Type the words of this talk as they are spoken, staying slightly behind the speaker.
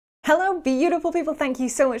Hello beautiful people, thank you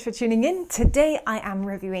so much for tuning in. Today I am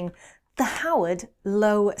reviewing the Howard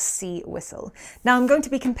Low C whistle. Now I'm going to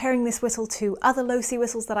be comparing this whistle to other low C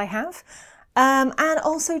whistles that I have, and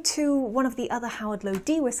also to one of the other Howard Low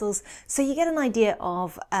D whistles, so you get an idea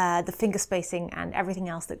of the finger spacing and everything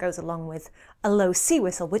else that goes along with a low C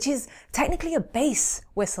whistle, which is technically a bass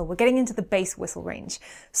whistle. We're getting into the bass whistle range.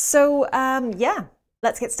 So yeah.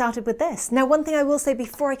 Let's get started with this. Now, one thing I will say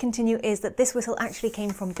before I continue is that this whistle actually came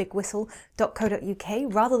from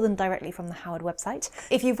bigwhistle.co.uk rather than directly from the Howard website.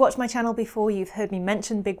 If you've watched my channel before, you've heard me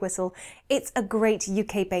mention Big Whistle. It's a great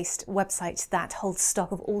UK-based website that holds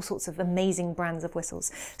stock of all sorts of amazing brands of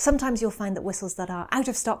whistles. Sometimes you'll find that whistles that are out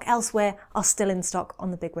of stock elsewhere are still in stock on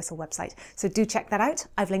the Big Whistle website. So do check that out.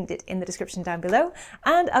 I've linked it in the description down below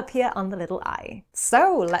and up here on the little eye.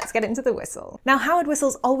 So let's get into the whistle. Now, Howard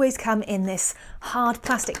whistles always come in this hard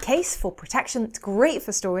plastic case for protection. It's great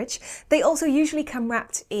for storage. They also usually come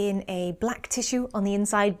wrapped in a black tissue on the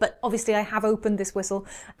inside, but obviously I have opened this whistle.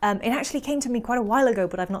 It actually came to me quite a while ago,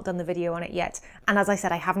 but I've not done the video on it yet. And as I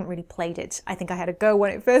said, I haven't really played it. I think I had a go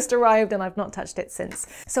when it first arrived and I've not touched it since.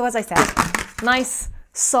 So as I said, nice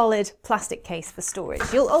solid plastic case for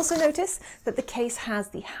storage. You'll also notice that the case has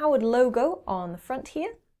the Howard logo on the front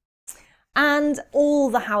here, and all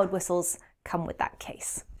the Howard whistles come with that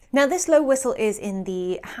case. Now, this low whistle is in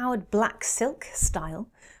the Howard Black Silk style,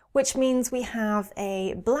 which means we have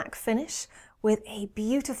a black finish with a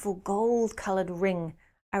beautiful gold coloured ring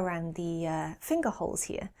around the finger holes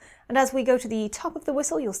here. And as we go to the top of the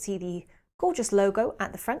whistle, you'll see the gorgeous logo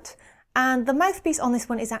at the front. And the mouthpiece on this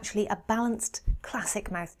one is actually a balanced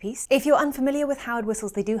classic mouthpiece. If you're unfamiliar with Howard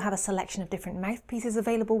whistles, they do have a selection of different mouthpieces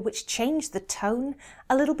available which change the tone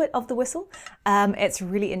a little bit of the whistle. It's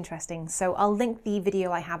really interesting. So I'll link the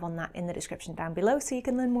video I have on that in the description down below so you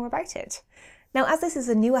can learn more about it. Now, as this is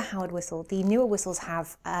a newer Howard whistle, the newer whistles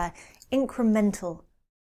have incremental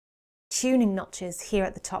tuning notches here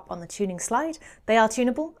at the top on the tuning slide. They are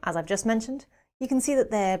tunable, as I've just mentioned. You can see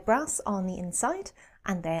that they're brass on the inside,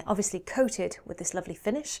 and they're obviously coated with this lovely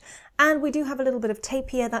finish. And we do have a little bit of tape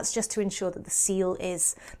here. That's just to ensure that the seal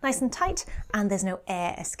is nice and tight and there's no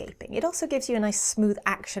air escaping. It also gives you a nice smooth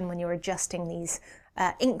action when you're adjusting these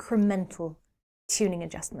incremental tuning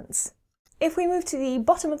adjustments. If we move to the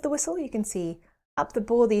bottom of the whistle, you can see up the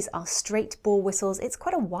bore, these are straight bore whistles. It's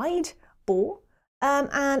quite a wide bore.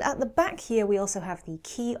 And at the back here, we also have the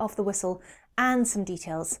key of the whistle and some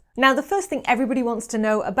details. Now, the first thing everybody wants to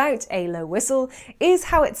know about a low whistle is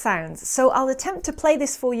how it sounds. So I'll attempt to play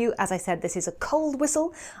this for you. As I said, this is a cold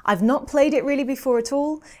whistle. I've not played it really before at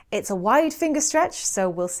all. It's a wide finger stretch, so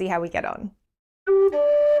we'll see how we get on.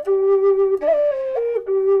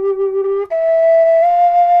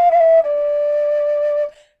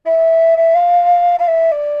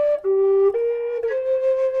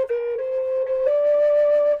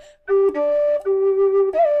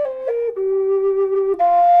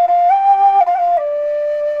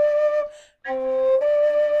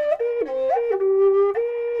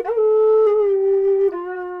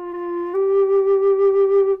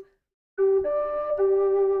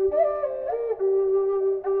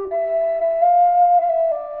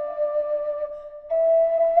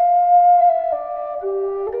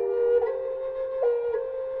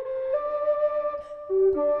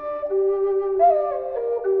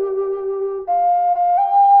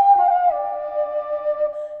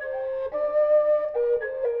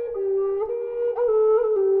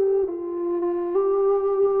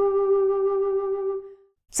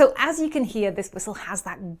 So as you can hear, this whistle has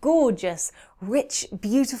that gorgeous, rich,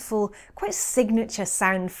 beautiful, quite signature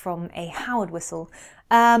sound from a Howard whistle.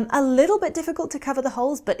 A little bit difficult to cover the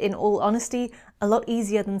holes, but in all honesty, a lot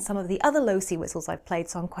easier than some of the other low C whistles I've played,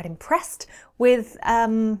 so I'm quite impressed with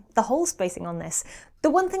the hole spacing on this. The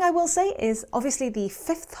one thing I will say is, obviously the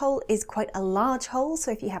fifth hole is quite a large hole, so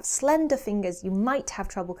if you have slender fingers, you might have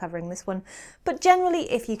trouble covering this one. But generally,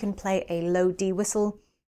 if you can play a low D whistle,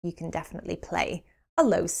 you can definitely play a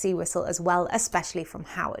low C whistle as well, especially from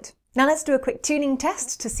Howard. Now let's do a quick tuning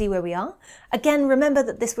test to see where we are. Again, remember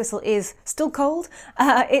that this whistle is still cold.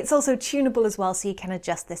 It's also tunable as well, so you can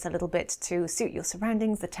adjust this a little bit to suit your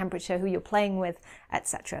surroundings, the temperature, who you're playing with,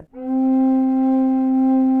 etc.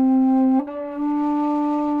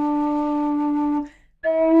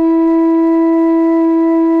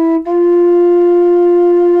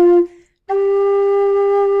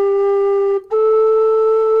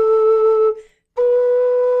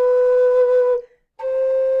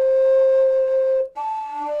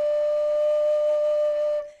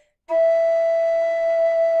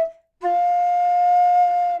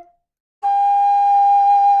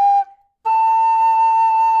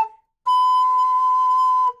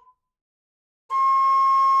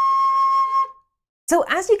 So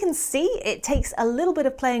as you can see, it takes a little bit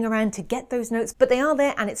of playing around to get those notes, but they are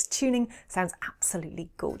there and its tuning sounds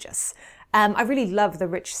absolutely gorgeous. I really love the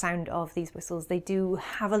rich sound of these whistles. They do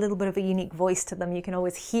have a little bit of a unique voice to them. You can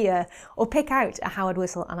always hear or pick out a Howard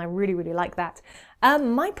whistle, and I really, really like that.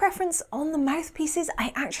 My preference on the mouthpieces,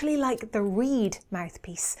 I actually like the reed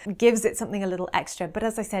mouthpiece. It gives it something a little extra, but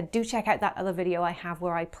as I said, do check out that other video I have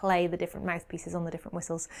where I play the different mouthpieces on the different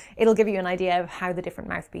whistles. It'll give you an idea of how the different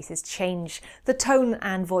mouthpieces change the tone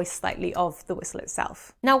and voice slightly of the whistle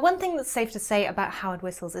itself. Now, one thing that's safe to say about Howard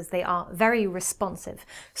whistles is they are very responsive,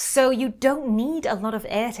 so you don't need a lot of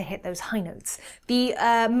air to hit those high notes. The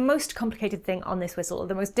most complicated thing on this whistle, or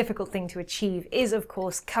the most difficult thing to achieve, is of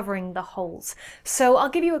course covering the holes. So I'll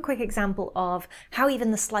give you a quick example of how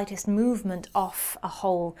even the slightest movement off a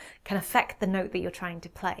hole can affect the note that you're trying to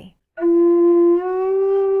play.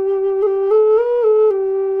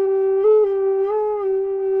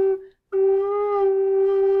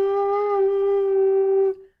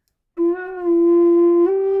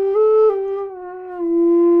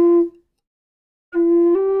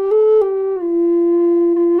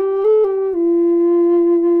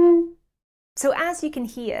 So as you can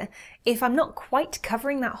hear, if I'm not quite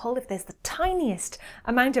covering that hole, if there's the tiniest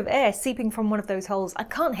amount of air seeping from one of those holes, I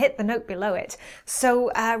can't hit the note below it.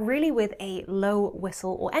 So really with a low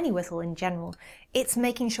whistle, or any whistle in general, it's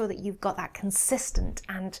making sure that you've got that consistent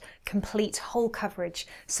and complete hole coverage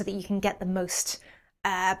so that you can get the most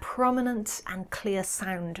prominent and clear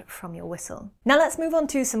sound from your whistle. Now let's move on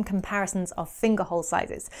to some comparisons of finger hole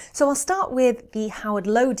sizes. So I'll start with the Howard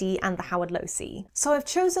Low D and the Howard Low C. So I've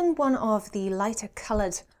chosen one of the lighter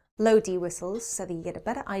coloured Low D whistles so that you get a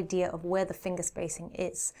better idea of where the finger spacing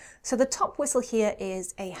is. So the top whistle here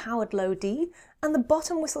is a Howard Low D and the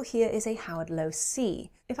bottom whistle here is a Howard Low C.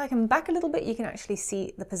 If I can back a little bit, you can actually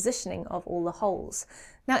see the positioning of all the holes.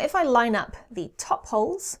 Now if I line up the top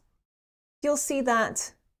holes, you'll see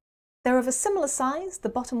that they're of a similar size. The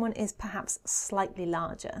bottom one is perhaps slightly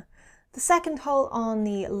larger. The second hole on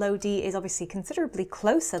the Low D is obviously considerably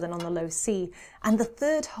closer than on the Low C, and the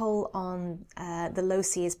third hole on the Low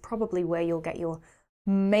C is probably where you'll get your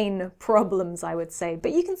main problems, I would say.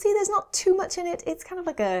 But you can see there's not too much in it. It's kind of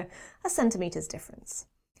like a centimetre's difference.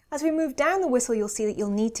 As we move down the whistle, you'll see that you'll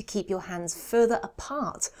need to keep your hands further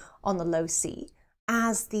apart on the Low C,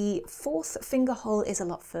 as the fourth finger hole is a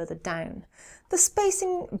lot further down. The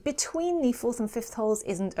spacing between the fourth and fifth holes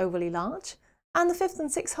isn't overly large, and the fifth and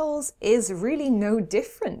sixth holes is really no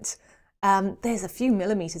different. There's a few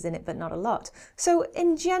millimeters in it, but not a lot. So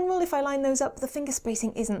in general, if I line those up, the finger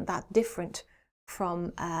spacing isn't that different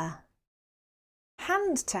from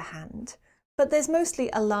hand to hand, but there's mostly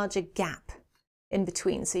a larger gap in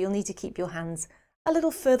between, so you'll need to keep your hands a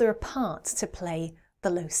little further apart to play the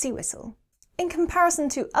Low C whistle. In comparison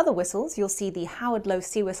to other whistles, you'll see the Howard Low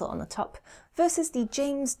C whistle on the top versus the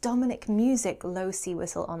James Dominic Music Low C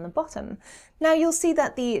whistle on the bottom. Now you'll see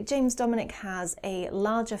that the James Dominic has a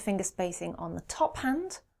larger finger spacing on the top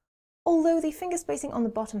hand, although the finger spacing on the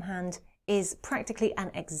bottom hand is practically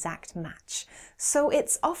an exact match. So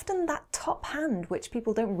it's often that top hand which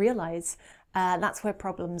people don't realize. That's where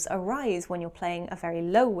problems arise when you're playing a very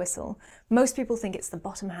low whistle. Most people think it's the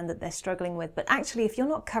bottom hand that they're struggling with, but actually if you're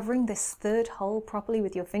not covering this third hole properly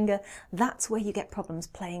with your finger, that's where you get problems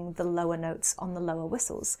playing the lower notes on the lower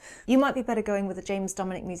whistles. You might be better going with a James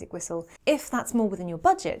Dominic Music whistle if that's more within your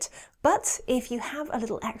budget, but if you have a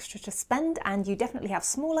little extra to spend and you definitely have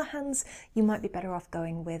smaller hands, you might be better off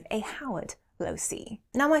going with a Howard Low C.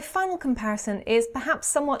 Now my final comparison is perhaps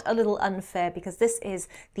somewhat a little unfair because this is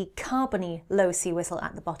the Carbony Low C whistle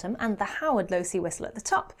at the bottom and the Howard Low C whistle at the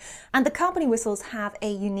top. And the Carbony whistles have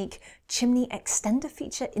a unique chimney extender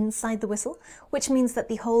feature inside the whistle, which means that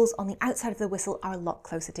the holes on the outside of the whistle are a lot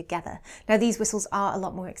closer together. Now these whistles are a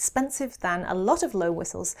lot more expensive than a lot of low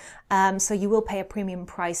whistles, so you will pay a premium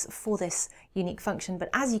price for this unique function, but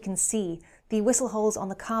as you can see, the whistle holes on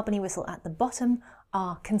the Carbony whistle at the bottom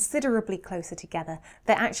are considerably closer together.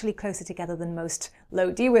 They're actually closer together than most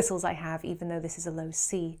Low D whistles I have, even though this is a Low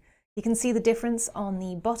C. You can see the difference on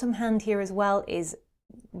the bottom hand here as well is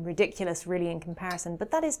ridiculous really in comparison,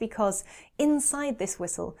 but that is because inside this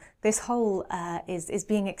whistle, this hole is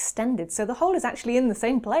being extended. So the hole is actually in the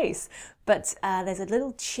same place, but there's a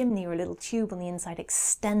little chimney or a little tube on the inside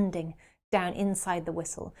extending down inside the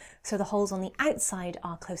whistle. So the holes on the outside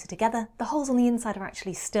are closer together. The holes on the inside are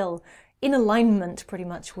actually still in alignment pretty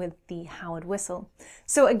much with the Howard whistle.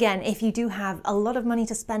 So again, if you do have a lot of money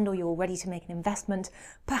to spend or you're ready to make an investment,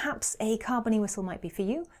 perhaps a Carbony whistle might be for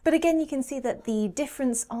you. But again, you can see that the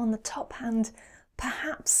difference on the top hand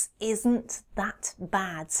perhaps isn't that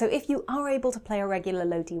bad. So if you are able to play a regular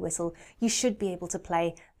low D whistle, you should be able to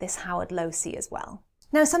play this Howard low C as well.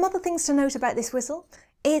 Now, some other things to note about this whistle.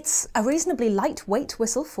 It's a reasonably lightweight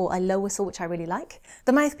whistle for a low whistle, which I really like.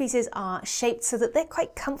 The mouthpieces are shaped so that they're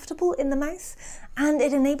quite comfortable in the mouth, and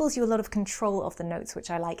it enables you a lot of control of the notes,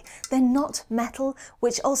 which I like. They're not metal,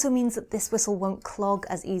 which also means that this whistle won't clog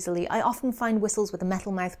as easily. I often find whistles with a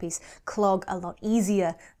metal mouthpiece clog a lot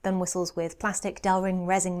easier than whistles with plastic, Delring,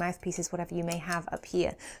 resin mouthpieces, whatever you may have up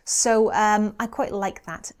here. So I quite like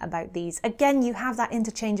that about these. Again, you have that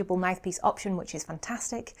interchangeable mouthpiece option, which is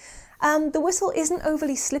fantastic. The whistle isn't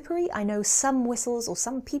overly slippery. I know some whistles or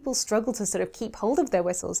some people struggle to sort of keep hold of their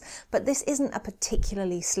whistles, but this isn't a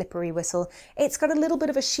particularly slippery whistle. It's got a little bit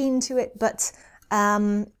of a sheen to it, but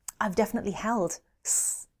I've definitely held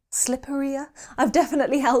slipperier. I've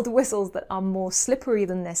definitely held whistles that are more slippery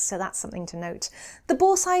than this, so that's something to note. The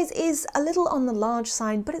bore size is a little on the large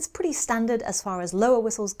side, but it's pretty standard as far as lower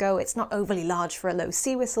whistles go. It's not overly large for a low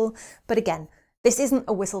C whistle, but again, this isn't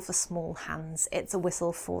a whistle for small hands. It's a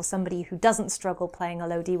whistle for somebody who doesn't struggle playing a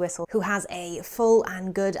low D whistle, who has a full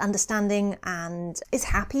and good understanding and is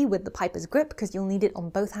happy with the piper's grip, because you'll need it on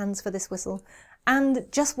both hands for this whistle, and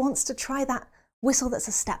just wants to try that whistle that's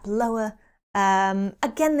a step lower.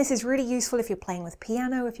 Again, this is really useful if you're playing with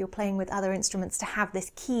piano, if you're playing with other instruments. To have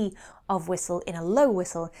this key of whistle in a low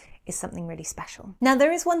whistle is something really special. Now,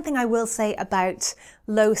 there is one thing I will say about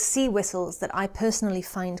low C whistles that I personally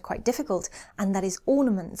find quite difficult, and that is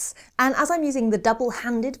ornaments. And as I'm using the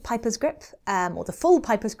double-handed piper's grip, or the full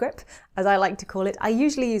piper's grip, as I like to call it, I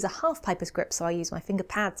usually use a half piper's grip, so I use my finger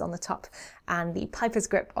pads on the top and the piper's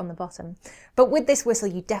grip on the bottom. But with this whistle,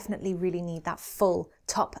 you definitely really need that full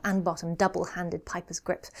top and bottom double-handed piper's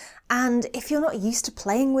grip. And if you're not used to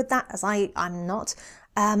playing with that, as I'm not,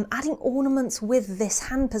 adding ornaments with this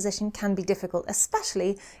hand position can be difficult,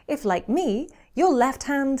 especially if, like me, your left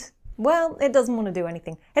hand, well, it doesn't want to do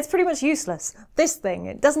anything. It's pretty much useless. This thing,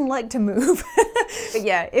 it doesn't like to move. But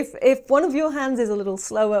yeah, if one of your hands is a little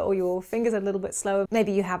slower, or your fingers are a little bit slower,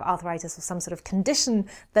 maybe you have arthritis or some sort of condition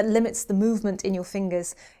that limits the movement in your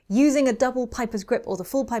fingers, using a double piper's grip or the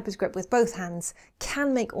full piper's grip with both hands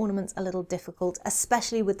can make ornaments a little difficult,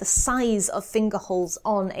 especially with the size of finger holes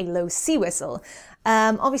on a low C whistle.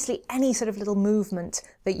 Obviously, any sort of little movement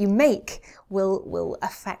that you make will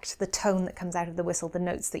affect the tone that comes out of the whistle, the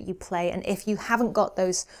notes that you play. And if you haven't got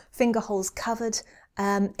those finger holes covered,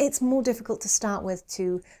 it's more difficult to start with,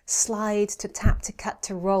 to slide, to tap, to cut,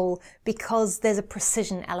 to roll, because there's a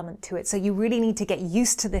precision element to it. So you really need to get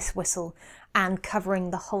used to this whistle and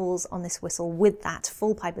covering the holes on this whistle with that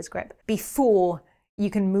full piper's grip before you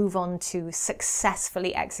can move on to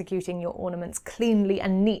successfully executing your ornaments cleanly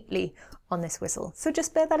and neatly on this whistle. So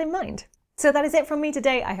just bear that in mind. So that is it from me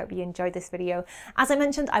today. I hope you enjoyed this video. As I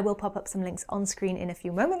mentioned, I will pop up some links on screen in a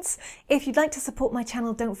few moments. If you'd like to support my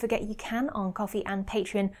channel, don't forget you can on Ko-fi and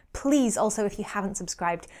Patreon. Please also, if you haven't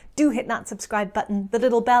subscribed, do hit that subscribe button, the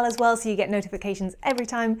little bell as well, so you get notifications every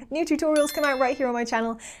time new tutorials come out right here on my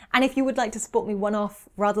channel. And if you would like to support me one-off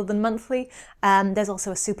rather than monthly, there's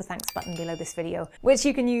also a super thanks button below this video, which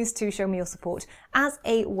you can use to show me your support as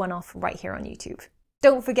a one-off right here on YouTube.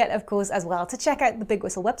 Don't forget, of course, as well, to check out the Big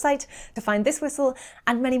Whistle website to find this whistle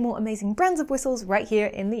and many more amazing brands of whistles right here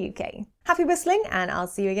in the UK. Happy whistling, and I'll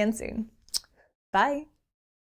see you again soon. Bye!